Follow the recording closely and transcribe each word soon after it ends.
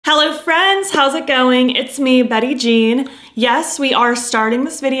Hello friends, how's it going? It's me, Betty Jean. Yes, we are starting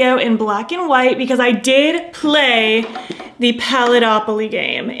this video in black and white because I did play the Paletteopoly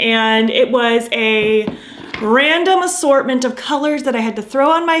game, and it was a random assortment of colors that I had to throw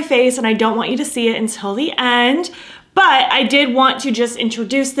on my face, and I don't want you to see it until the end. But I did want to just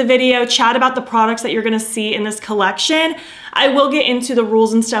introduce the video, chat about the products that you're gonna see in this collection. I will get into the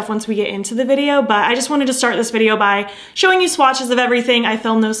rules and stuff once we get into the video, but I just wanted to start this video by showing you swatches of everything. I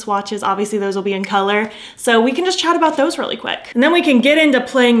filmed those swatches, obviously those will be in color, so we can just chat about those really quick. And then we can get into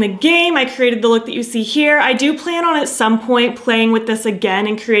playing the game. I created the look that you see here. I do plan on at some point playing with this again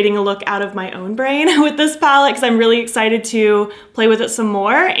and creating a look out of my own brain with this palette because I'm really excited to play with it some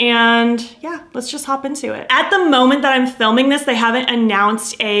more. And yeah, let's just hop into it. At the moment that I'm filming this, they haven't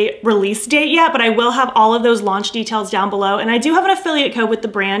announced a release date yet, but I will have all of those launch details down below. And I do have an affiliate code with the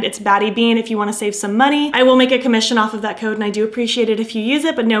brand. It's battybean if you want to save some money. I will make a commission off of that code, and I do appreciate it if you use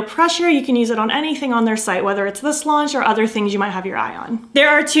it, but no pressure. You can use it on anything on their site, whether it's this launch or other things you might have your eye on. There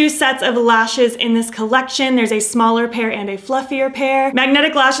are two sets of lashes in this collection. There's a smaller pair and a fluffier pair.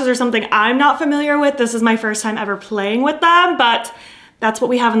 Magnetic lashes are something I'm not familiar with. This is my first time ever playing with them, but that's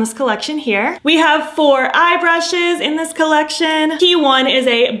what we have in this collection here. We have 4 eye brushes in this collection. Key 1 is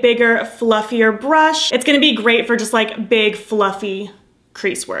a bigger, fluffier brush. It's gonna be great for just like big, fluffy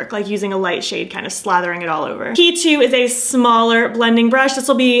crease work, like using a light shade, kind of slathering it all over. Key 2 is a smaller blending brush. This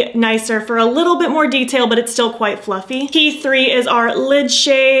will be nicer for a little bit more detail, but it's still quite fluffy. Key 3 is our lid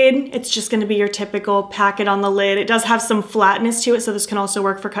shade. It's just gonna be your typical pack it on the lid. It does have some flatness to it, so this can also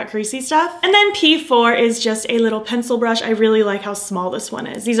work for cut creasy stuff. And then P4 is just a little pencil brush. I really like how small this one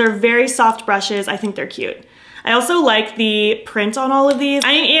is. These are very soft brushes. I think they're cute. I also like the print on all of these.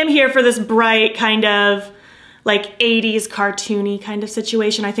 I am here for this bright kind of like 80s cartoony kind of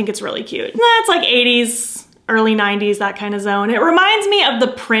situation. I think it's really cute. It's like 80s, early 90s, that kind of zone. It reminds me of the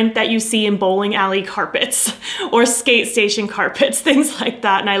print that you see in bowling alley carpets or skate station carpets, things like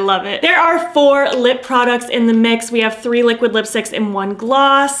that, and I love it. There are 4 lip products in the mix. We have 3 liquid lipsticks and 1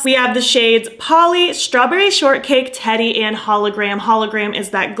 gloss. We have the shades Polly, Strawberry Shortcake, Teddy, and Hologram. Hologram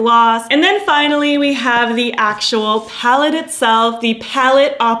is that gloss. And then finally, we have the actual palette itself, the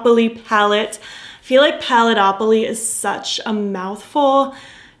Paletteopoly palette. I feel like Paletteopoly is such a mouthful. I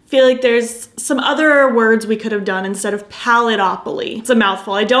feel like there's some other words we could have done instead of Paletteopoly. It's a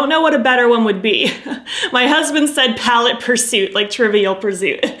mouthful. I don't know what a better one would be. My husband said palette pursuit, like Trivial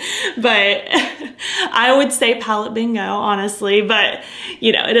Pursuit, but I would say palette bingo, honestly, but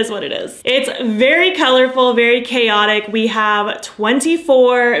you know, it is what it is. It's very colorful, very chaotic. We have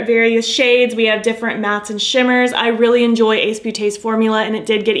 24 various shades. We have different mattes and shimmers. I really enjoy Ace Beaute's formula, and it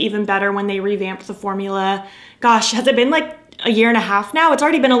did get even better when they revamped the formula. Gosh, has it been like a year and a half now? It's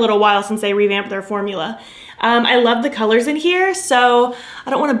already been a little while since they revamped their formula. I love the colors in here, so I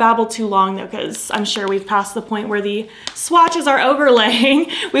don't want to babble too long though, because I'm sure we've passed the point where the swatches are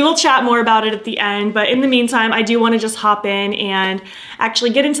overlaying. We will chat more about it at the end, but in the meantime, I do want to just hop in and actually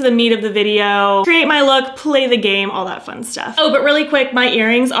get into the meat of the video, create my look, play the game, all that fun stuff. Oh, but really quick, my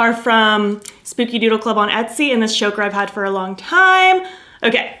earrings are from Spooky Doodle Club on Etsy, and this choker I've had for a long time.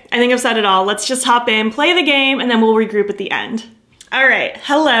 Okay, I think I've said it all. Let's just hop in, play the game, and then we'll regroup at the end. All right,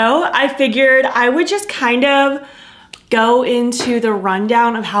 hello. I figured I would just kind of go into the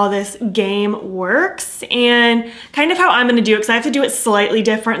rundown of how this game works and kind of how I'm gonna do it, because I have to do it slightly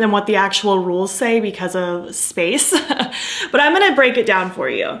different than what the actual rules say because of space. But I'm gonna break it down for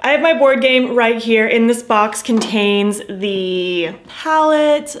you. I have my board game right here. In this box contains the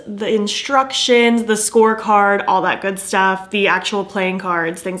palette, the instructions, the scorecard, all that good stuff, the actual playing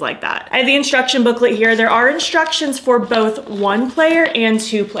cards, things like that. I have the instruction booklet here. There are instructions for both 1 player and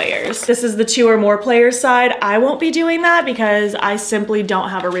 2 players. This is the 2 or more players side. I won't be doing that because I simply don't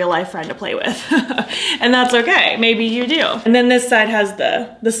have a real life friend to play with. And that's okay, maybe you do. And then this side has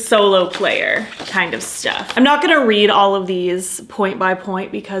the solo player kind of stuff. I'm not gonna read all of these point by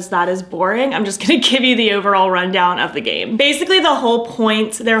point because that is boring. I'm just gonna give you the overall rundown of the game. Basically the whole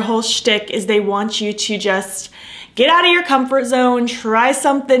point, their whole shtick is they want you to just get out of your comfort zone, try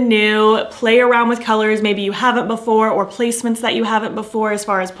something new, play around with colors maybe you haven't before, or placements that you haven't before as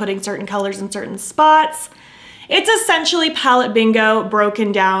far as putting certain colors in certain spots. It's essentially palette bingo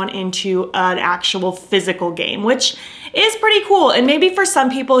broken down into an actual physical game, which is pretty cool. And maybe for some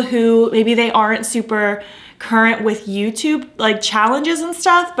people who maybe they aren't super current with YouTube like challenges and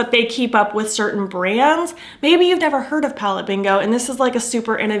stuff, but they keep up with certain brands. Maybe you've never heard of Palette Bingo, and this is like a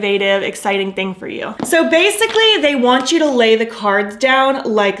super innovative, exciting thing for you. So basically they want you to lay the cards down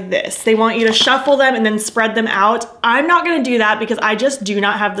like this. They want you to shuffle them and then spread them out. I'm not gonna do that because I just do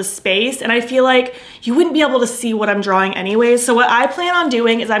not have the space, and I feel like you wouldn't be able to see what I'm drawing anyways. So what I plan on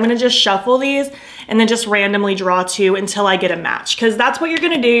doing is I'm gonna just shuffle these and then just randomly draw two until I get a match, because that's what you're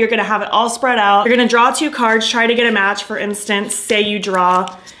gonna do. You're gonna have it all spread out. You're gonna draw two cards, try to get a match. For instance, say you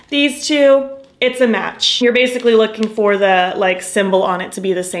draw these two, it's a match. You're basically looking for the like symbol on it to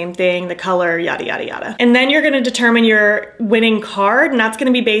be the same thing, the color, yada, yada, yada. And then you're gonna determine your winning card, and that's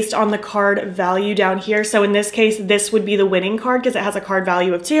gonna be based on the card value down here. So in this case, this would be the winning card because it has a card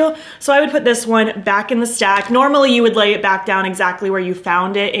value of 2. So I would put this one back in the stack. Normally you would lay it back down exactly where you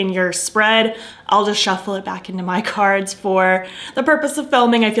found it in your spread. I'll just shuffle it back into my cards for the purpose of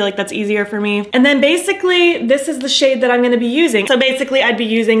filming. I feel like that's easier for me. And then basically this is the shade that I'm gonna be using. So basically I'd be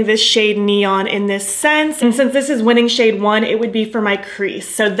using this shade Neon in this sense. And since this is winning shade 1, it would be for my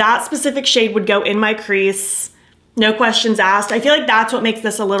crease. So that specific shade would go in my crease. No questions asked. I feel like that's what makes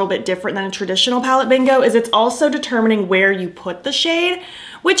this a little bit different than a traditional palette bingo, is it's also determining where you put the shade,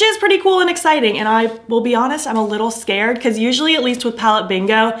 which is pretty cool and exciting. And I will be honest, I'm a little scared because usually, at least with palette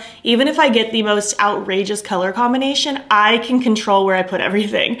bingo, even if I get the most outrageous color combination, I can control where I put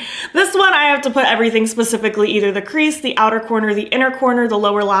everything. This one, I have to put everything specifically, either the crease, the outer corner, the inner corner, the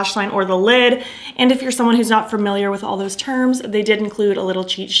lower lash line, or the lid. And if you're someone who's not familiar with all those terms, they did include a little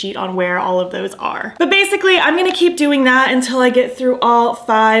cheat sheet on where all of those are. But basically, I'm gonna keep doing that until I get through all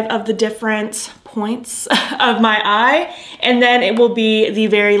 5 of the different points of my eye, and then it will be the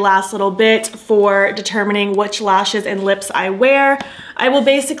very last little bit for determining which lashes and lips I wear. I will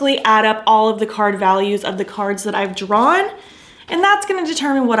basically add up all of the card values of the cards that I've drawn, and that's gonna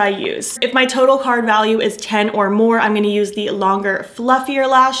determine what I use. If my total card value is 10 or more, I'm gonna use the longer, fluffier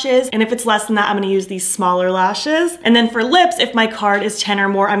lashes, and if it's less than that, I'm gonna use these smaller lashes. And then for lips, if my card is 10 or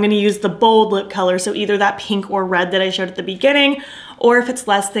more, I'm gonna use the bold lip color, so either that pink or red that I showed at the beginning, or if it's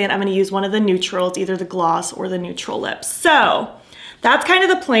less than, I'm gonna use one of the neutrals, either the gloss or the neutral lips. So that's kind of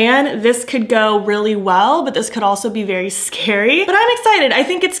the plan. This could go really well, but this could also be very scary. But I'm excited, I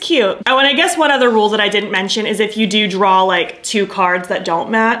think it's cute. Oh, and I guess one other rule that I didn't mention is if you do draw like 2 cards that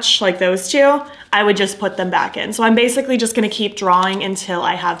don't match, like those 2, I would just put them back in. So I'm basically just gonna keep drawing until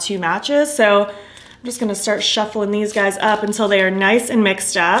I have 2 matches. So I'm just gonna start shuffling these guys up until they are nice and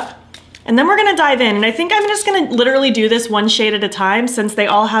mixed up. And then we're gonna dive in, and I think I'm just gonna literally do this one shade at a time since they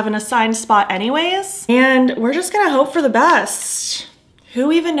all have an assigned spot anyways. And we're just gonna hope for the best.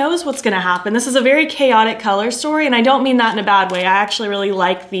 Who even knows what's gonna happen? This is a very chaotic color story, and I don't mean that in a bad way. I actually really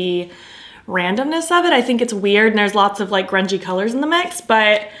like the randomness of it. I think it's weird, and there's lots of like grungy colors in the mix,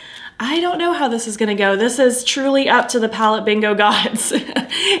 but I don't know how this is gonna go. This is truly up to the palette bingo gods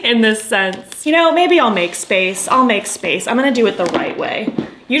in this sense. You know, maybe I'll make space. I'll make space. I'm gonna do it the right way.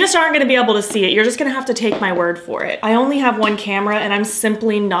 You just aren't gonna be able to see it. You're just gonna have to take my word for it. I only have one camera and I'm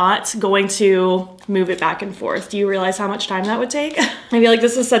simply not going to move it back and forth. Do you realize how much time that would take? I feel like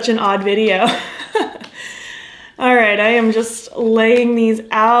this is such an odd video. All right, I am just laying these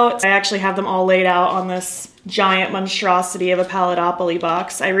out. I actually have them all laid out on this giant monstrosity of a Paletteopoly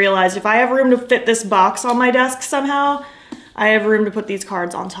box. I realized if I have room to fit this box on my desk somehow, I have room to put these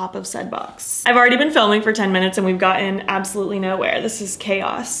cards on top of said box. I've already been filming for 10 minutes and we've gotten absolutely nowhere. This is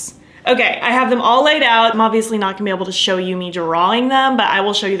chaos. Okay, I have them all laid out. I'm obviously not gonna be able to show you me drawing them, but I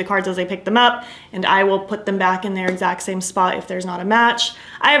will show you the cards as I pick them up, and I will put them back in their exact same spot if there's not a match.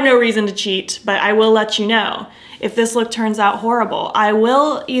 I have no reason to cheat, but I will let you know. If this look turns out horrible, I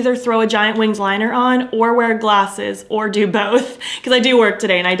will either throw a giant wings liner on or wear glasses or do both, because I do work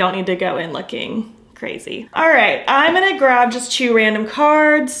today and I don't need to go in looking crazy. All right, I'm gonna grab just 2 random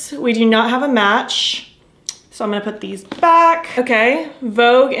cards. We do not have a match, so I'm gonna put these back. Okay,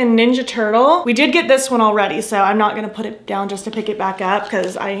 Vogue and Ninja Turtle. We did get this one already, so I'm not gonna put it down just to pick it back up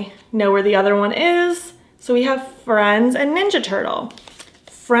because I know where the other one is. So we have Friends and Ninja Turtle.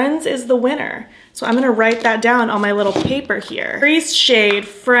 Friends is the winner. So I'm gonna write that down on my little paper here. Crease shade,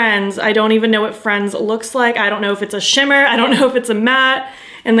 Friends. I don't even know what Friends looks like. I don't know if it's a shimmer. I don't know if it's a matte.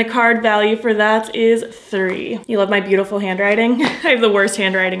 And the card value for that is 3. You love my beautiful handwriting? I have the worst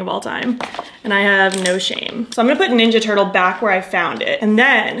handwriting of all time, and I have no shame. So I'm gonna put Ninja Turtle back where I found it. And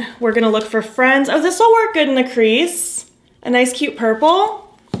then we're gonna look for Friends. Oh, this will work good in the crease. A nice cute purple.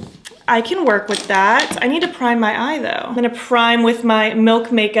 I can work with that. I need to prime my eye though. I'm gonna prime with my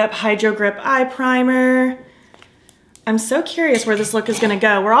Milk Makeup Hydro Grip Eye Primer. I'm so curious where this look is gonna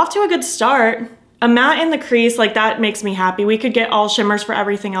go. We're off to a good start. A matte in the crease, like that makes me happy. We could get all shimmers for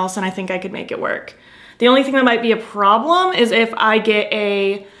everything else and I think I could make it work. The only thing that might be a problem is if I get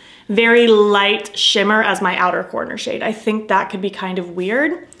a very light shimmer as my outer corner shade. I think that could be kind of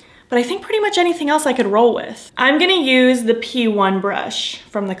weird, but I think pretty much anything else I could roll with. I'm gonna use the P1 brush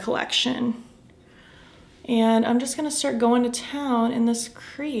from the collection. And I'm just gonna start going to town in this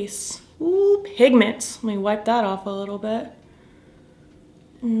crease. Ooh, pigment. Let me wipe that off a little bit.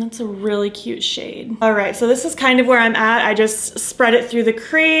 And that's a really cute shade. All right, so this is kind of where I'm at. I just spread it through the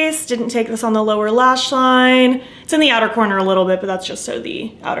crease, didn't take this on the lower lash line. It's in the outer corner a little bit, but that's just so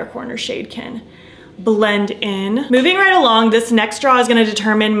the outer corner shade can blend in. Moving right along, this next draw is gonna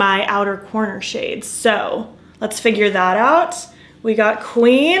determine my outer corner shade. So let's figure that out. We got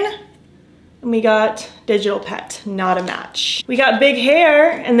Queen, and we got Digital Pet, not a match. We got Big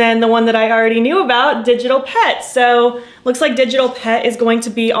Hair, and then the one that I already knew about, Digital Pet. So looks like Digital Pet is going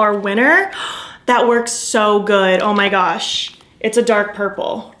to be our winner. That works so good, oh my gosh. It's a dark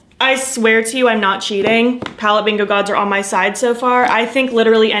purple. I swear to you, I'm not cheating. Palette bingo gods are on my side so far. I think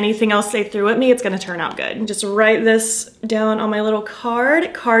literally anything else they threw at me, it's gonna turn out good. Just write this down on my little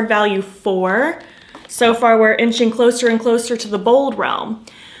card. Card value 4. So far we're inching closer and closer to the bold realm,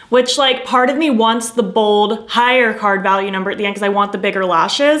 which like part of me wants the bold higher card value number at the end because I want the bigger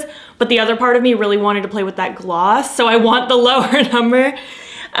lashes, but the other part of me really wanted to play with that gloss, so I want the lower number.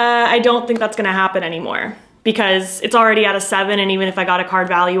 I don't think that's gonna happen anymore because it's already at a 7, and even if I got a card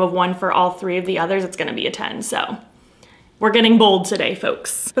value of 1 for all 3 of the others, it's gonna be a 10, so we're getting bold today,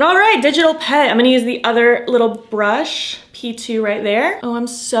 folks. But all right, Digital Pet, I'm gonna use the other little brush, P2 right there. Oh, I'm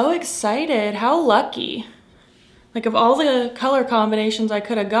so excited, how lucky. Like of all the color combinations I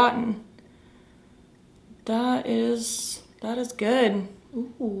could have gotten, that is good.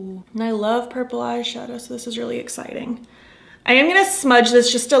 Ooh, and I love purple eyeshadow, so this is really exciting. I am gonna smudge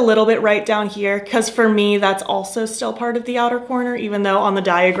this just a little bit right down here because for me, that's also still part of the outer corner, even though on the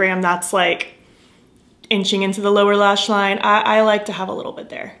diagram, that's like inching into the lower lash line. I like to have a little bit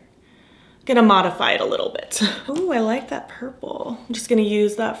there. Gonna modify it a little bit. Oh, I like that purple. I'm just gonna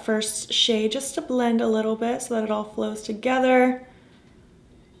use that first shade just to blend a little bit so that it all flows together.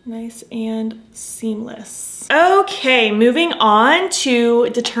 Nice and seamless. Okay, moving on to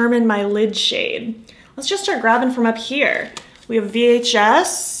determine my lid shade. Let's just start grabbing from up here. We have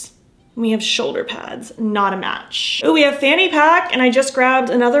VHS, and we have shoulder pads, not a match. Oh, we have fanny pack, and I just grabbed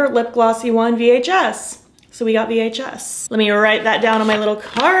another lip glossy one, VHS. So we got VHS. Let me write that down on my little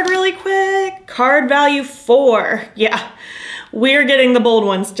card really quick. Card value 4. Yeah, we're getting the bold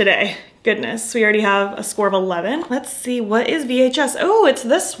ones today. Goodness, we already have a score of 11. Let's see, what is VHS? Oh, it's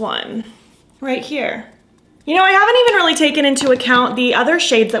this one right here. You know, I haven't even really taken into account the other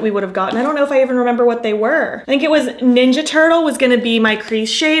shades that we would have gotten. I don't know if I even remember what they were. I think it was Ninja Turtle was gonna be my crease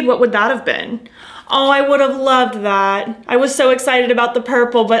shade. What would that have been? Oh, I would have loved that. I was so excited about the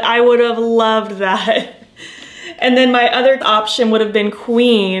purple, but I would have loved that. And then my other option would have been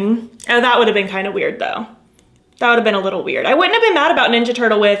Queen. Oh, that would have been kind of weird though. That would have been a little weird. I wouldn't have been mad about Ninja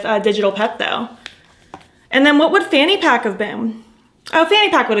Turtle with Digital Pet though. And then what would Fanny Pack have been? Oh, Fanny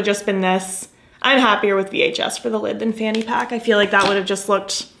Pack would have just been this. I'm happier with VHS for the lid than Fanny Pack. I feel like that would have just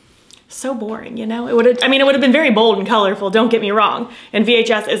looked so boring, you know? It would have, I mean, it would have been very bold and colorful, don't get me wrong. And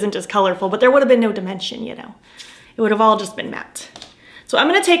VHS isn't as colorful, but there would have been no dimension, you know? It would have all just been matte. So I'm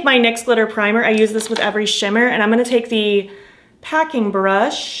gonna take my NYX Glitter Primer. I use this with every shimmer, and I'm gonna take the packing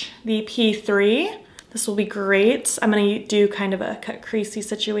brush, the P3. This will be great. I'm gonna do kind of a cut creasy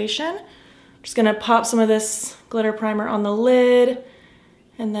situation. I'm just gonna pop some of this glitter primer on the lid,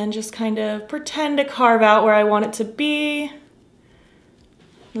 and then just kind of pretend to carve out where I want it to be,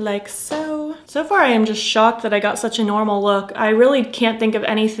 like so. So far I am just shocked that I got such a normal look. I really can't think of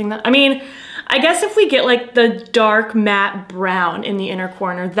anything that, I mean, I guess if we get like the dark matte brown in the inner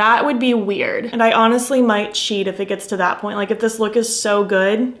corner, that would be weird. And I honestly might cheat if it gets to that point. Like if this look is so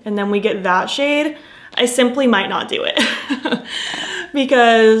good and then we get that shade, I simply might not do it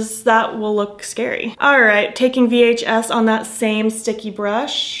because that will look scary. All right, taking VHS on that same sticky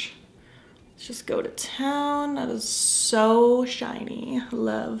brush. Let's just go to town. That is so shiny,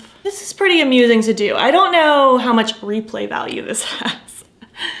 love. This is pretty amusing to do. I don't know how much replay value this has.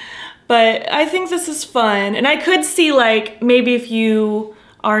 But I think this is fun. And I could see like, maybe if you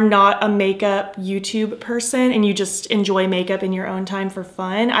are not a makeup YouTube person and you just enjoy makeup in your own time for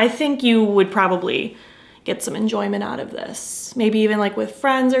fun, I think you would probably get some enjoyment out of this. Maybe even like with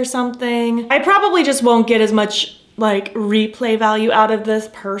friends or something. I probably just won't get as much like replay value out of this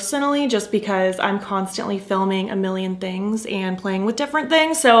personally, just because I'm constantly filming a million things and playing with different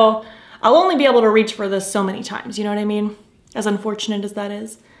things. So I'll only be able to reach for this so many times, you know what I mean? As unfortunate as that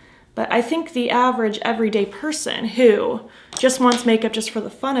is. But I think the average everyday person who just wants makeup just for the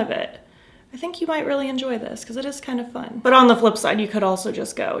fun of it I think you might really enjoy this because it is kind of fun. But on the flip side, you could also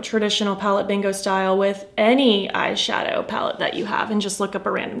just go traditional palette bingo style with any eyeshadow palette that you have and just look up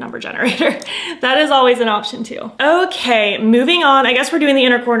a random number generator. That is always an option too. Okay, moving on. I guess we're doing the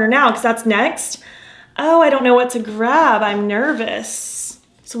inner corner now because that's next. Oh, I don't know what to grab. I'm nervous.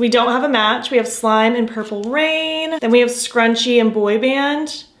 So we don't have a match. We have Slime and Purple Rain. Then we have Scrunchie and Boy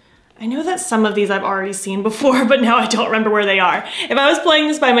Band. I know that some of these I've already seen before, but now I don't remember where they are. If I was playing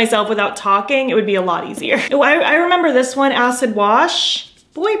this by myself without talking, it would be a lot easier. Oh, I remember this one, Acid Wash,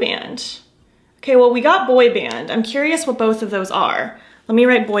 Boy Band. Okay, well, we got Boy Band. I'm curious what both of those are. Let me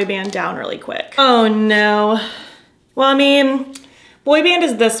write Boy Band down really quick. Oh no. Well, I mean, Boy Band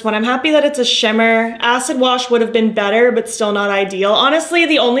is this one. I'm happy that it's a shimmer. Acid Wash would have been better, but still not ideal. Honestly,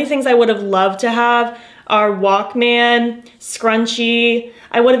 the only things I would have loved to have are Walkman, Scrunchie.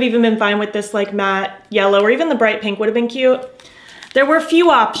 I would have even been fine with this like matte yellow, or even the bright pink would have been cute. There were few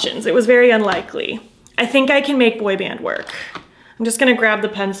options. It was very unlikely. I think I can make Boy Band work. I'm just gonna grab the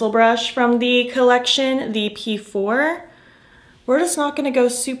pencil brush from the collection, the P4. We're just not gonna go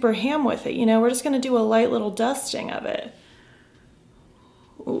super ham with it, you know? We're just gonna do a light little dusting of it.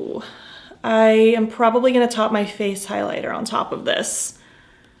 Ooh, I am probably gonna top my face highlighter on top of this.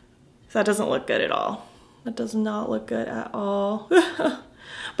 That doesn't look good at all. That does not look good at all.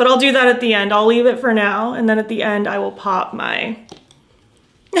 But I'll do that at the end. I'll leave it for now, and then at the end I will pop my...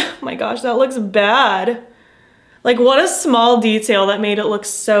 Oh my gosh, that looks bad. Like, what a small detail that made it look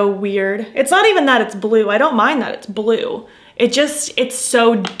so weird. It's not even that it's blue. I don't mind that it's blue. It's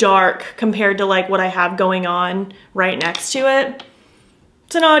so dark compared to like what I have going on right next to it.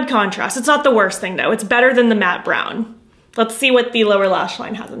 It's an odd contrast. It's not the worst thing though. It's better than the matte brown. Let's see what the lower lash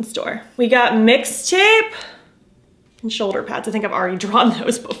line has in store. We got mixed tape and shoulder pads. I think I've already drawn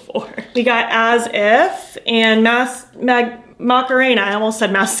those before. We got As If and Macarena. I almost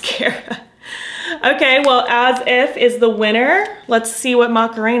said mascara. Okay, well, As If is the winner. Let's see what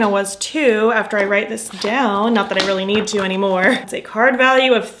Macarena was too after I write this down. Not that I really need to anymore. It's a card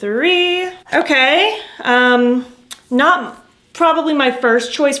value of 3. Okay, not probably my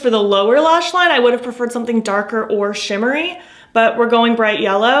first choice for the lower lash line. I would have preferred something darker or shimmery, but we're going bright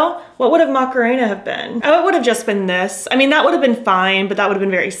yellow. What would have Macarena have been? Oh, it would have just been this. I mean, that would have been fine, but that would have been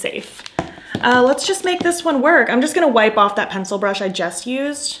very safe. Let's just make this one work. I'm just gonna wipe off that pencil brush I just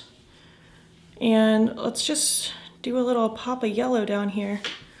used. And let's just do a little pop of yellow down here.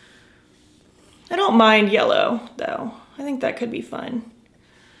 I don't mind yellow though. I think that could be fun.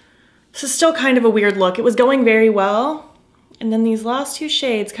 This is still kind of a weird look. It was going very well. And then these last 2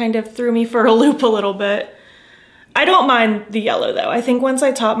 shades kind of threw me for a loop a little bit. I don't mind the yellow though. I think once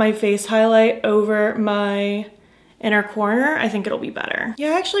I top my face highlight over my inner corner, I think it'll be better. Yeah,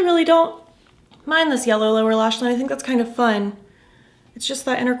 I actually really don't mind this yellow lower lash line. I think that's kind of fun. It's just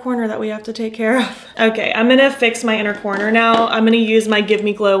that inner corner that we have to take care of. Okay, I'm gonna fix my inner corner now. I'm gonna use my Give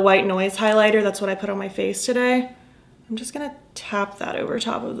Me Glow White Noise highlighter. That's what I put on my face today. I'm just gonna tap that over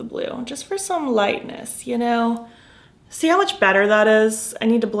top of the blue, just for some lightness, you know? See how much better that is? I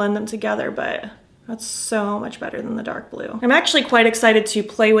need to blend them together, but that's so much better than the dark blue. I'm actually quite excited to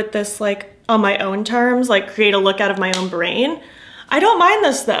play with this like on my own terms, like create a look out of my own brain. I don't mind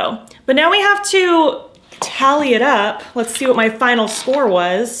this though, but now we have to tally it up. Let's see what my final score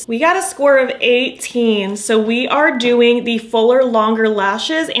was. We got a score of 18, so we are doing the fuller, longer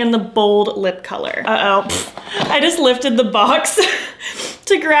lashes and the bold lip color. Uh-oh, I just lifted the box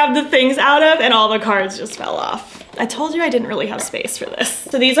to grab the things out of and all the cards just fell off. I told you I didn't really have space for this.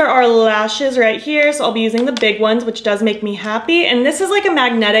 So these are our lashes right here. So I'll be using the big ones, which does make me happy. And this is like a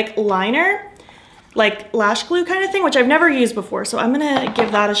magnetic liner, like lash glue kind of thing, which I've never used before. So I'm gonna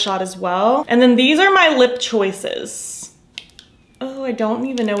give that a shot as well. And then these are my lip choices. Oh, I don't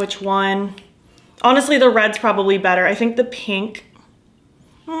even know which one. Honestly, the red's probably better. I think the pink,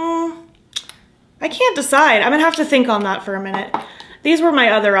 I can't decide. I'm gonna have to think on that for a minute. These were my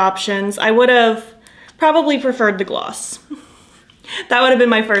other options. I would have probably preferred the gloss. That would have been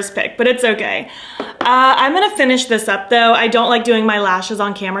my first pick, but it's okay. I'm gonna finish this up though. I don't like doing my lashes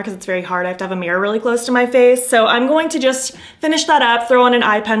on camera because it's very hard. I have to have a mirror really close to my face. So I'm going to just finish that up, throw on an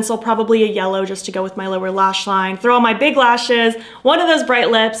eye pencil, probably a yellow just to go with my lower lash line, throw on my big lashes, one of those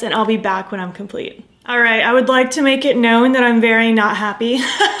bright lips, and I'll be back when I'm complete. All right, I would like to make it known that I'm very not happy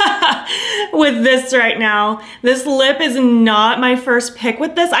with this right now. This lip is not my first pick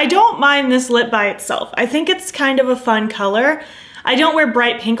with this. I don't mind this lip by itself. I think it's kind of a fun color. I don't wear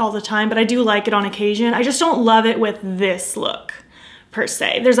bright pink all the time, but I do like it on occasion. I just don't love it with this look, per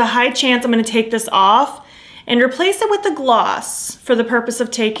se. There's a high chance I'm gonna take this off and replace it with the gloss for the purpose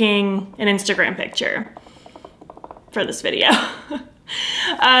of taking an Instagram picture for this video.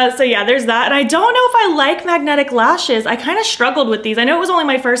 So yeah, there's that. And I don't know if I like magnetic lashes. I kind of struggled with these. I know it was only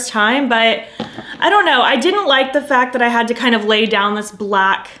my first time, but I don't know. I didn't like the fact that I had to kind of lay down this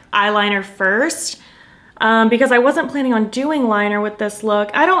black eyeliner first because I wasn't planning on doing liner with this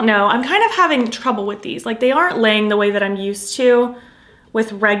look. I don't know. I'm kind of having trouble with these. Like, they aren't laying the way that I'm used to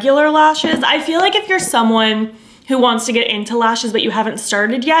with regular lashes. I feel like if you're someone who wants to get into lashes but you haven't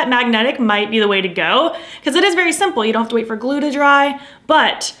started yet, magnetic might be the way to go because it is very simple. You don't have to wait for glue to dry.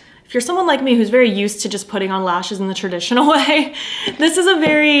 But if you're someone like me who's very used to just putting on lashes in the traditional way, this is a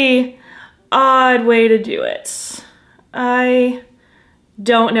very odd way to do it. I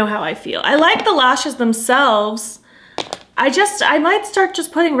don't know how I feel. I like the lashes themselves. I might start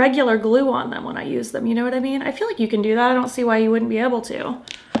just putting regular glue on them when I use them, you know what I mean? I feel like you can do that. I don't see why you wouldn't be able to.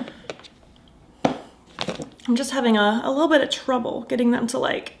 I'm just having a little bit of trouble getting them to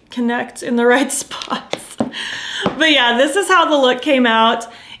like connect in the right spots. But yeah, this is how the look came out.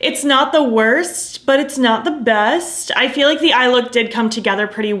 It's not the worst, but it's not the best. I feel like the eye look did come together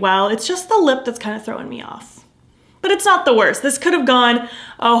pretty well. It's just the lip that's kind of throwing me off. But it's not the worst. This could have gone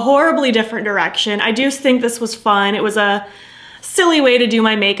a horribly different direction. I do think this was fun. It was a silly way to do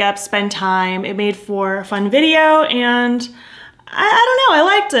my makeup, spend time. It made for a fun video, and I don't know,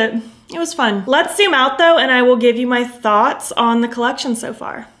 I liked it. It was fun. Let's zoom out though, and I will give you my thoughts on the collection so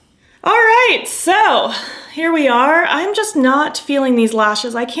far. All right, so here we are. I'm just not feeling these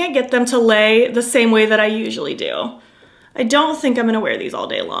lashes. I can't get them to lay the same way that I usually do. I don't think I'm gonna wear these all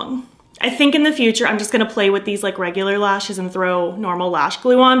day long. I think in the future, I'm just gonna play with these like regular lashes and throw normal lash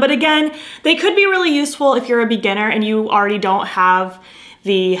glue on. But again, they could be really useful if you're a beginner and you already don't have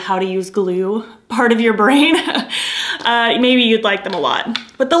the how to use glue part of your brain. Maybe you'd like them a lot.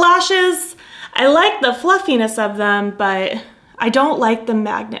 But the lashes, I like the fluffiness of them, but I don't like the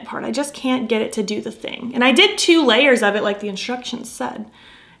magnet part. I just can't get it to do the thing. And I did 2 layers of it like the instructions said.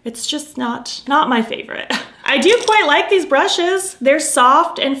 It's just not my favorite. I do quite like these brushes. They're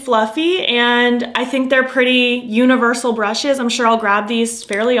soft and fluffy, and I think they're pretty universal brushes. I'm sure I'll grab these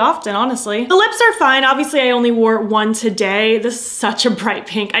fairly often, honestly. The lips are fine. Obviously, I only wore one today. This is such a bright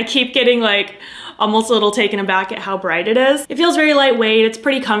pink. I keep getting like almost a little taken aback at how bright it is. It feels very lightweight. It's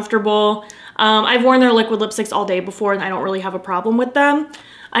pretty comfortable. I've worn their liquid lipsticks all day before, and I don't really have a problem with them.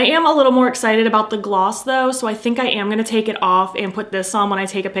 I am a little more excited about the gloss though, so I think I am gonna take it off and put this on when I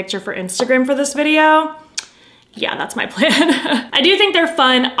take a picture for Instagram for this video. Yeah, that's my plan. I do think they're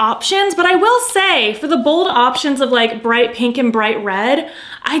fun options, but I will say for the bold options of like bright pink and bright red,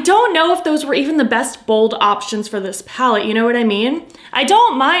 I don't know if those were even the best bold options for this palette, you know what I mean? I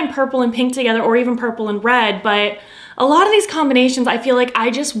don't mind purple and pink together or even purple and red, but a lot of these combinations, I feel like I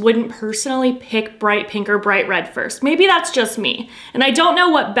just wouldn't personally pick bright pink or bright red first. Maybe that's just me. And I don't know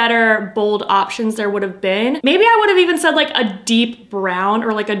what better bold options there would have been. Maybe I would have even said like a deep brown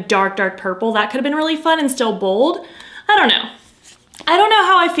or like a dark, dark purple. That could have been really fun and still bold. I don't know. I don't know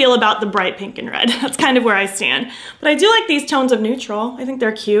how I feel about the bright pink and red. That's kind of where I stand. But I do like these tones of neutral. I think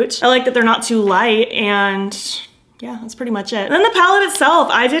they're cute. I like that they're not too light, and yeah, that's pretty much it. And then the palette itself,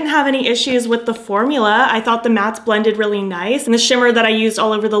 I didn't have any issues with the formula. I thought the mattes blended really nice, and the shimmer that I used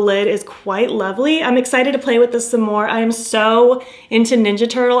all over the lid is quite lovely. I'm excited to play with this some more. I am so into Ninja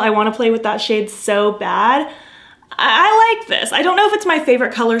Turtle. I want to play with that shade so bad. I like this. I don't know if it's my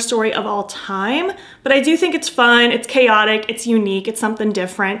favorite color story of all time, but I do think it's fun, it's chaotic, it's unique, it's something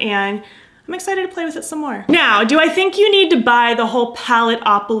different, and I'm excited to play with it some more. Now, do I think you need to buy the whole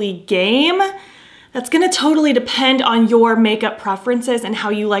Paletteopoly game? That's gonna totally depend on your makeup preferences and how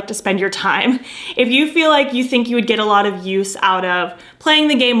you like to spend your time. If you feel like you think you would get a lot of use out of playing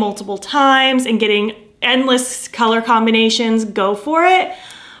the game multiple times and getting endless color combinations, go for it.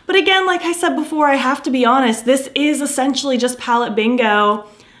 But again, like I said before, I have to be honest, this is essentially just palette bingo,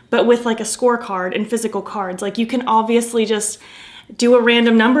 but with like a scorecard and physical cards. Like you can obviously just do a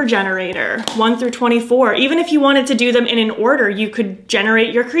random number generator, 1 through 24. Even if you wanted to do them in an order, you could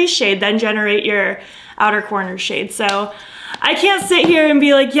generate your crease shade, then generate your outer corner shade. So I can't sit here and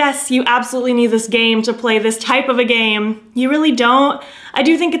be like, yes, you absolutely need this game to play this type of a game. You really don't. I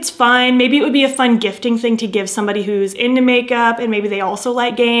do think it's fun. Maybe it would be a fun gifting thing to give somebody who's into makeup and maybe they also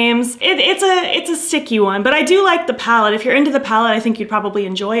like games. It's a sticky one, but I do like the palette. If you're into the palette, I think you'd probably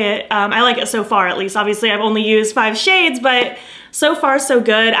enjoy it. I like it so far, at least. Obviously, I've only used 5 shades, but so far, so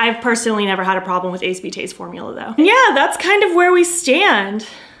good. I've personally never had a problem with Ace Beaute's formula though. And yeah, that's kind of where we stand.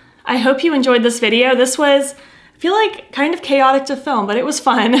 I hope you enjoyed this video. This was feel like kind of chaotic to film, but it was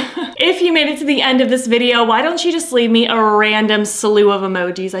fun. If you made it to the end of this video, why don't you just leave me a random slew of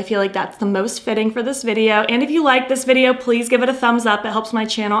emojis? I feel like that's the most fitting for this video. And if you like this video, please give it a thumbs up. It helps my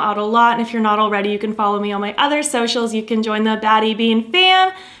channel out a lot. And if you're not already, you can follow me on my other socials. You can join the battybean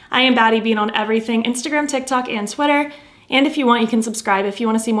fam. I am battybean on everything, Instagram, TikTok, and Twitter. And if you want, you can subscribe. If you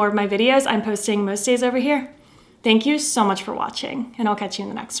want to see more of my videos, I'm posting most days over here. Thank you so much for watching, and I'll catch you in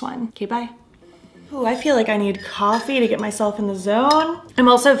the next one. Okay, bye. Ooh, I feel like I need coffee to get myself in the zone. I'm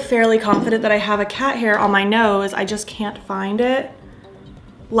also fairly confident that I have a cat hair on my nose. I just can't find it.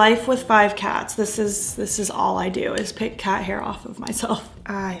 Life with 5 cats. This is all I do, is pick cat hair off of myself.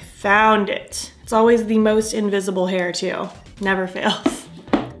 I found it. It's always the most invisible hair too. Never fails.